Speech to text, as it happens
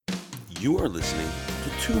You are listening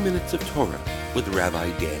to 2 Minutes of Torah with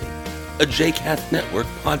Rabbi Danny, a JCast Network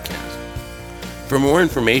podcast. For more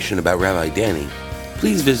information about Rabbi Danny,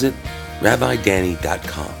 please visit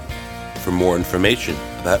rabbidanny.com. For more information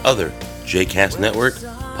about other JCast Network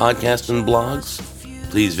podcasts and blogs,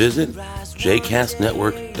 please visit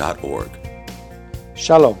jcastnetwork.org.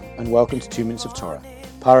 Shalom and welcome to 2 Minutes of Torah,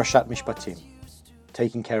 Parashat Mishpatim,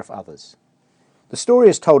 taking care of others. The story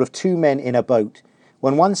is told of two men in a boat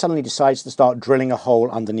when one suddenly decides to start drilling a hole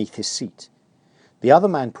underneath his seat. The other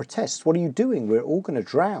man protests, "What are you doing? We're all going to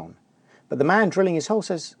drown." But the man drilling his hole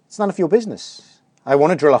says, "It's none of your business. I want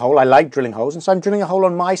to drill a hole, I like drilling holes, and so I'm drilling a hole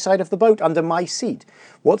on my side of the boat, under my seat.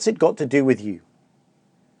 What's it got to do with you?"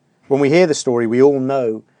 When we hear the story, we all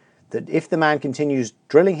know that if the man continues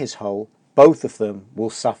drilling his hole, both of them will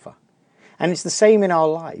suffer. And it's the same in our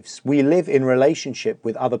lives. We live in relationship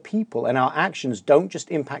with other people, and our actions don't just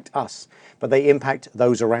impact us, but they impact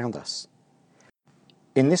those around us.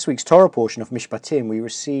 In this week's Torah portion of Mishpatim, we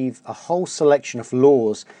receive a whole selection of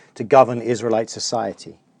laws to govern Israelite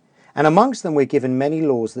society. And amongst them, we're given many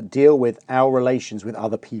laws that deal with our relations with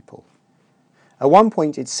other people. At one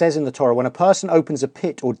point, it says in the Torah, when a person opens a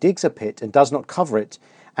pit or digs a pit and does not cover it,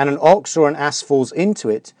 and an ox or an ass falls into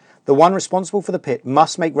it, the one responsible for the pit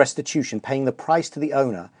must make restitution, paying the price to the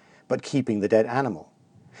owner, but keeping the dead animal.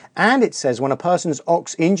 And it says when a person's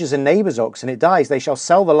ox injures a neighbor's ox and it dies, they shall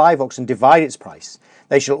sell the live ox and divide its price.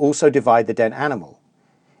 They shall also divide the dead animal.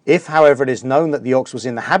 If, however, it is known that the ox was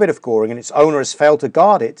in the habit of goring and its owner has failed to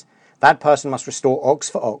guard it, that person must restore ox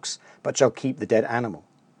for ox, but shall keep the dead animal.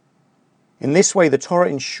 In this way, the Torah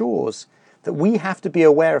ensures that we have to be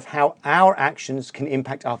aware of how our actions can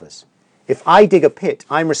impact others. If I dig a pit,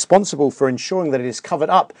 I'm responsible for ensuring that it is covered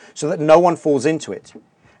up so that no one falls into it.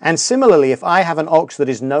 And similarly, if I have an ox that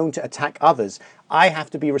is known to attack others, I have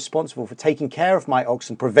to be responsible for taking care of my ox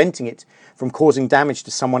and preventing it from causing damage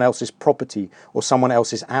to someone else's property or someone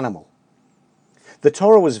else's animal. The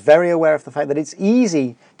Torah was very aware of the fact that it's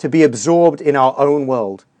easy to be absorbed in our own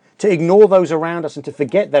world, to ignore those around us and to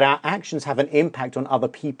forget that our actions have an impact on other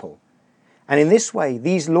people. And in this way,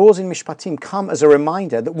 these laws in Mishpatim come as a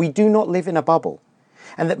reminder that we do not live in a bubble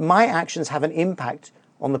and that my actions have an impact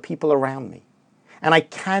on the people around me. And I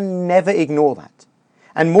can never ignore that.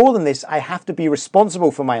 And more than this, I have to be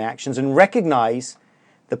responsible for my actions and recognize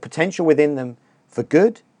the potential within them for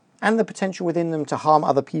good and the potential within them to harm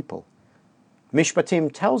other people.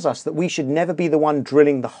 Mishpatim tells us that we should never be the one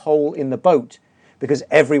drilling the hole in the boat because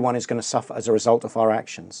everyone is going to suffer as a result of our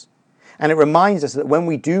actions. And it reminds us that when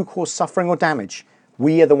we do cause suffering or damage,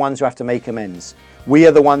 we are the ones who have to make amends. We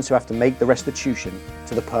are the ones who have to make the restitution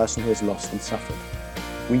to the person who has lost and suffered.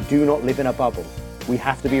 We do not live in a bubble. We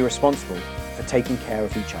have to be responsible for taking care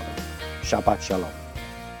of each other. Shabbat Shalom.